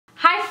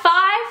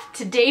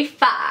to day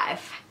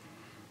 5.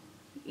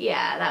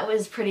 Yeah, that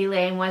was pretty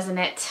lame, wasn't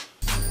it?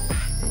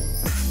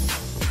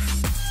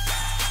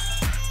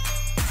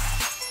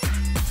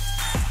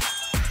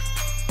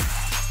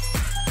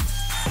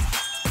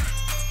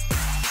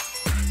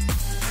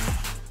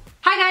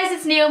 Hi guys,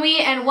 it's Naomi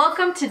and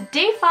welcome to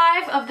day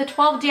 5 of the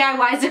 12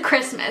 DIYs of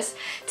Christmas.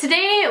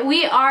 Today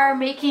we are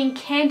making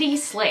candy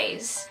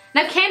sleighs.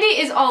 Now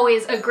candy is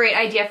always a great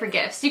idea for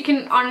gifts. You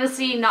can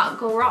honestly not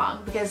go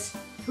wrong because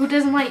who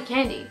doesn't like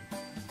candy?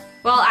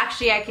 Well,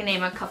 actually I can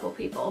name a couple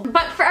people.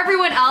 But for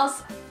everyone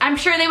else, I'm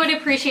sure they would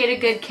appreciate a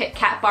good Kit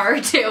Kat bar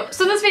or two.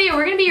 So in this video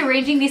we're going to be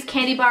arranging these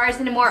candy bars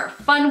in a more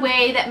fun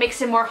way that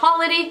makes it more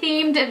holiday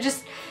themed and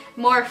just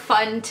more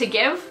fun to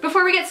give.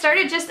 Before we get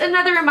started, just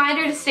another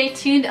reminder to stay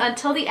tuned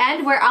until the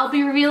end where I'll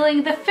be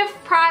revealing the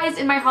 5th prize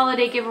in my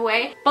holiday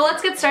giveaway. But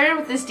let's get started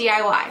with this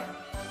DIY.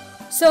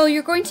 So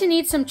you're going to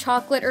need some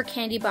chocolate or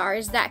candy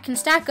bars that can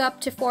stack up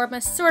to form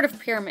a sort of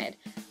pyramid,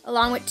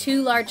 along with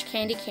 2 large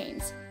candy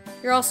canes.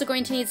 You're also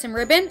going to need some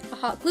ribbon, a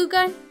hot glue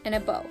gun, and a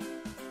bow.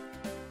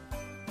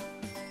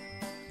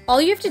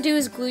 All you have to do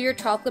is glue your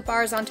chocolate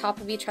bars on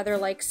top of each other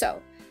like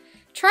so.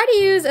 Try to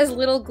use as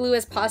little glue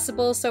as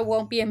possible so it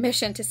won't be a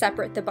mission to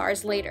separate the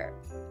bars later.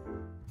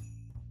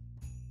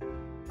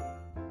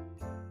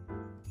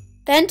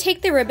 Then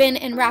take the ribbon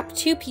and wrap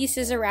 2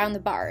 pieces around the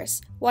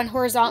bars, one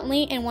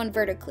horizontally and one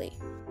vertically.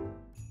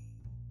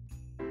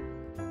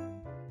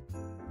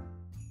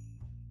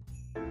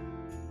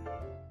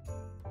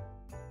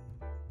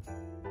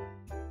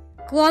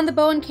 Glue on the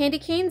bow and candy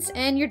canes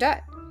and you're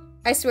done.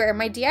 I swear,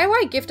 my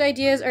DIY gift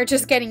ideas are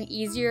just getting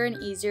easier and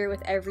easier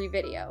with every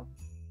video.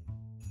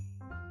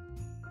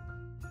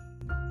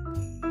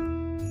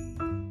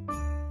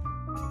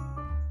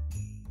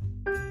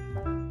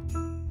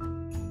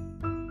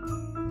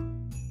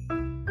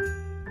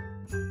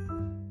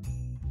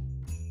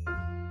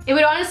 It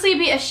would honestly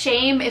be a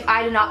shame if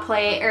I did not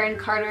play Aaron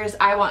Carter's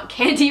I Want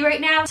Candy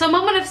right now. So a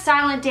moment of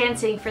silent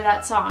dancing for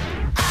that song.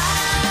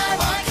 I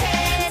want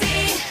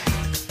candy.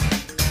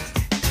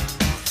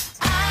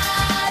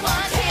 I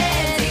want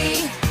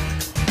candy.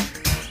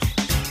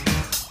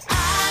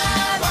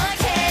 I want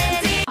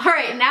candy. All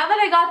right, now that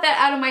I got that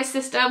out of my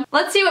system,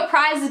 let's see what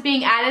prize is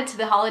being added to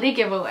the holiday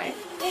giveaway.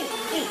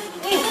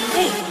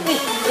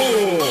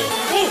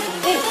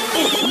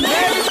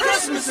 Merry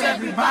Christmas,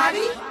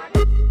 everybody!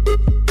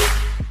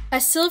 A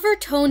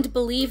silver-toned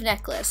Believe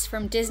necklace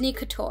from Disney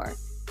Couture,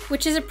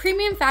 which is a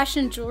premium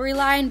fashion jewelry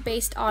line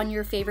based on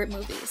your favorite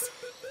movies.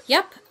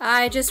 Yep,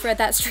 I just read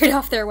that straight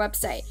off their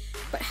website.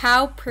 But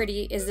how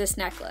pretty is this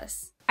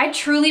necklace? I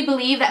truly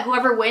believe that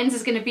whoever wins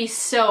is going to be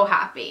so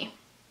happy.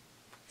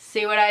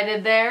 See what I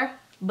did there?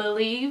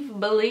 Believe,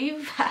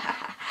 believe.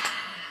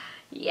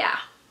 Yeah.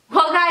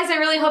 Well guys, I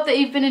really hope that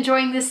you've been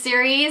enjoying this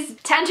series.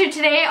 To enter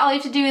today, all you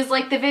have to do is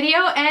like the video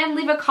and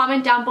leave a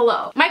comment down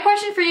below. My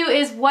question for you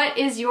is, what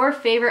is your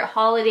favorite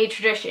holiday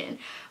tradition?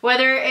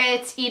 Whether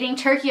it's eating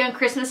turkey on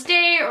Christmas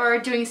Day or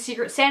doing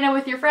Secret Santa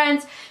with your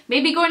friends,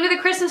 maybe going to the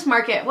Christmas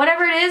market,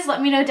 whatever it is,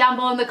 let me know down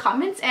below in the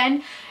comments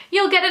and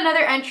you'll get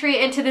another entry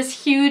into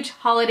this huge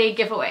holiday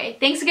giveaway.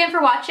 Thanks again for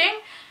watching,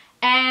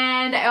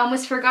 and I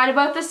almost forgot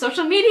about the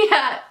social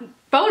media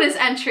bonus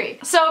entry.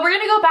 So we're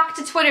gonna go back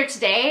to Twitter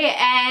today,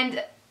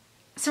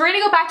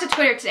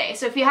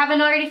 So if you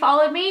haven't already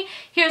followed me,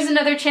 here's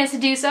another chance to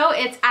do so.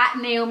 It's at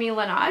Naomi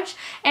Leanage.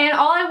 And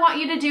all I want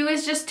you to do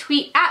is just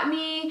tweet at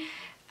me,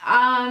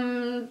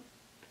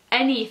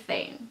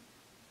 anything.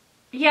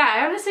 Yeah,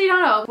 I honestly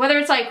don't know. Whether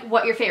it's like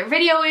what your favorite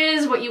video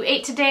is, what you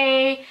ate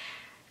today.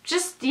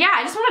 Yeah,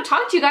 I just want to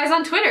talk to you guys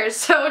on Twitter.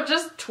 So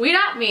just tweet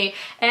at me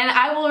and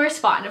I will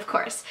respond, of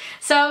course.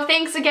 So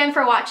thanks again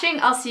for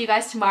watching. I'll see you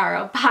guys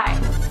tomorrow. Bye.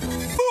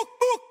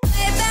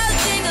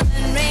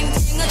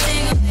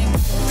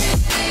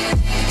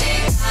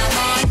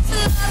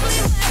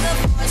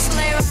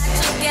 Sleigh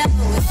ride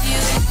together with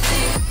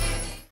you.